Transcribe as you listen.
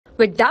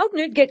With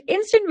Doubtnut, get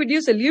instant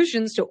video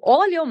solutions to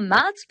all your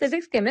maths,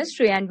 physics,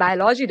 chemistry, and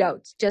biology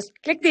doubts. Just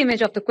click the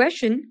image of the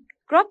question,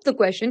 crop the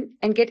question,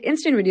 and get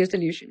instant video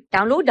solution.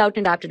 Download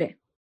Doubtnut app today.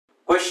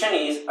 Question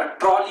is, a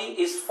trolley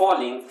is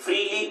falling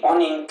freely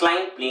on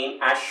inclined plane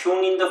as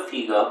shown in the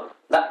figure.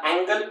 The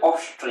angle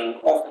of string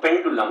of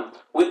pendulum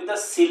with the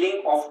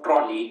ceiling of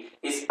trolley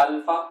is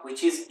alpha,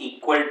 which is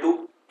equal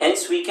to,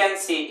 hence we can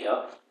say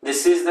here,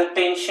 this is the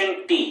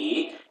tension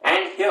T,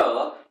 and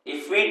here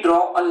if we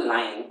draw a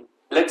line,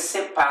 let's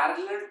say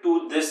parallel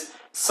to this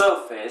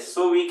surface,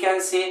 so we can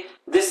say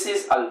this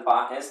is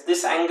alpha, hence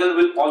this angle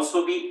will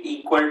also be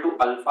equal to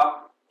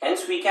alpha.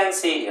 Hence we can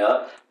say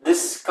here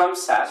this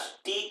comes as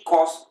T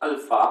cos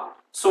alpha.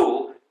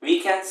 So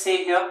we can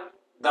say here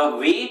the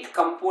weight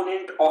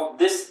component of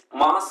this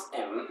mass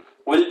M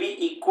will be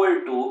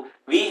equal to,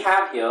 we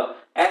have here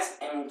as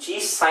mg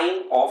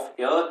sine of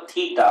here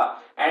theta,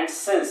 and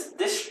since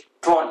this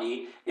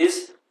trolley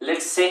is,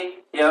 let's say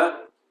here,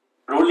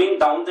 rolling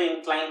down the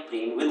inclined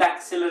plane with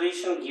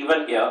acceleration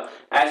given here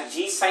as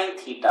g sine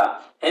theta,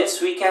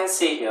 hence we can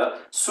say here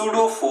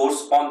pseudo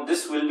force on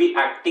this will be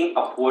acting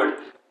upward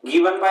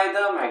given by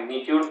the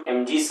magnitude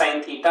mg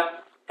sine theta.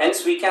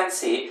 Hence we can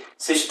say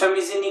system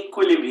is in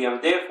equilibrium,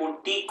 therefore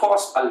T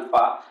cos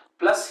alpha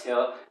plus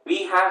here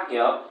we have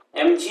here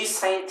mg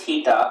sine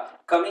theta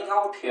coming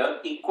out here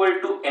equal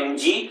to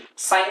mg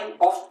sine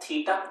of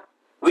theta,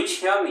 which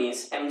here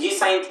means mg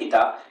sine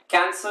theta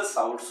cancels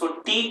out, so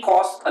T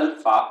cos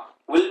alpha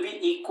will be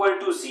equal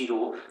to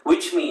 0,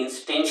 which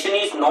means tension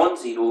is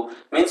non-zero,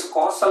 means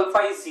cos alpha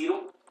is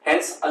 0.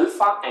 Hence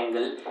alpha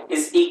angle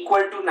is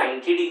equal to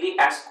 90 degree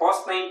as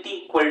cos 90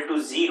 equal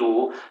to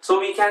 0. So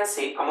we can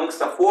say amongst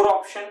the four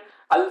options,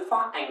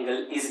 alpha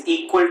angle is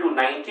equal to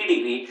 90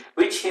 degree,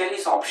 which here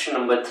is option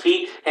number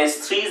 3.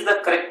 Hence 3 is the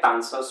correct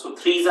answer. So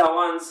 3 is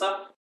our answer.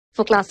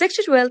 For class 6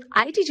 to 12,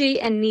 IIT JEE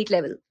and NEET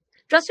level.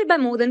 Trusted by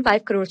more than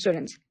 5 crore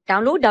students.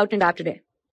 Download Doubtnut app today.